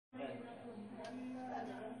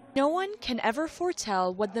No one can ever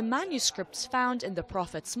foretell what the manuscripts found in the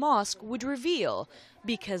Prophet's Mosque would reveal,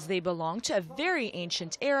 because they belong to a very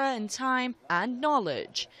ancient era in time and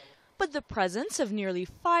knowledge. But the presence of nearly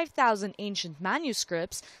 5,000 ancient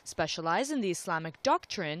manuscripts specialized in the Islamic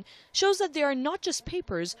doctrine shows that they are not just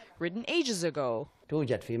papers written ages ago. In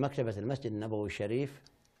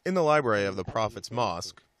the library of the Prophet's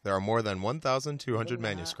Mosque, there are more than 1,200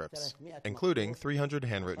 manuscripts, including 300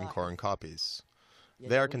 handwritten Quran copies.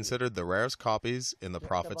 They are considered the rarest copies in the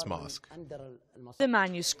Prophet's Mosque. The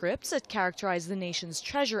manuscripts that characterize the nation's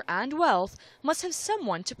treasure and wealth must have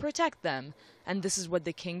someone to protect them, and this is what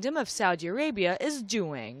the Kingdom of Saudi Arabia is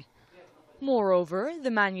doing. Moreover, the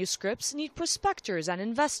manuscripts need prospectors and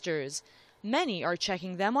investors. Many are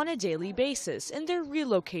checking them on a daily basis in their real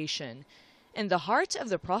location, in the heart of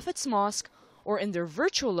the Prophet's Mosque, or in their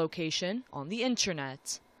virtual location on the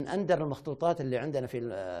internet. One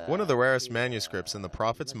of the rarest manuscripts in the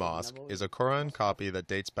Prophet's Mosque is a Quran copy that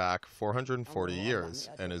dates back 440 years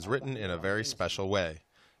and is written in a very special way.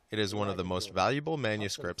 It is one of the most valuable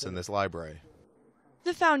manuscripts in this library.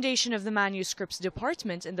 The foundation of the manuscripts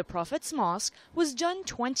department in the Prophet's Mosque was done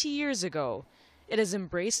 20 years ago. It has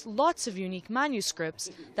embraced lots of unique manuscripts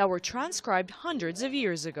that were transcribed hundreds of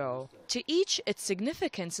years ago. To each its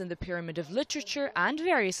significance in the pyramid of literature and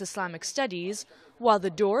various Islamic studies, while the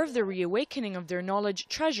door of the reawakening of their knowledge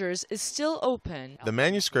treasures is still open. The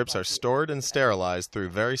manuscripts are stored and sterilized through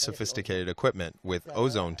very sophisticated equipment with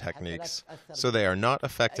ozone techniques, so they are not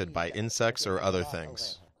affected by insects or other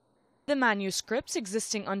things. The manuscripts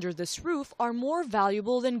existing under this roof are more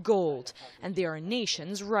valuable than gold, and they are a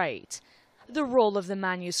nation's right. The role of the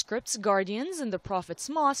manuscripts guardians in the Prophet's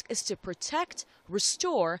Mosque is to protect,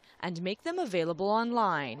 restore, and make them available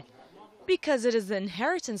online. Because it is the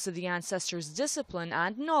inheritance of the ancestors' discipline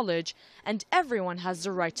and knowledge, and everyone has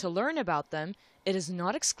the right to learn about them, it is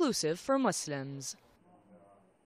not exclusive for Muslims.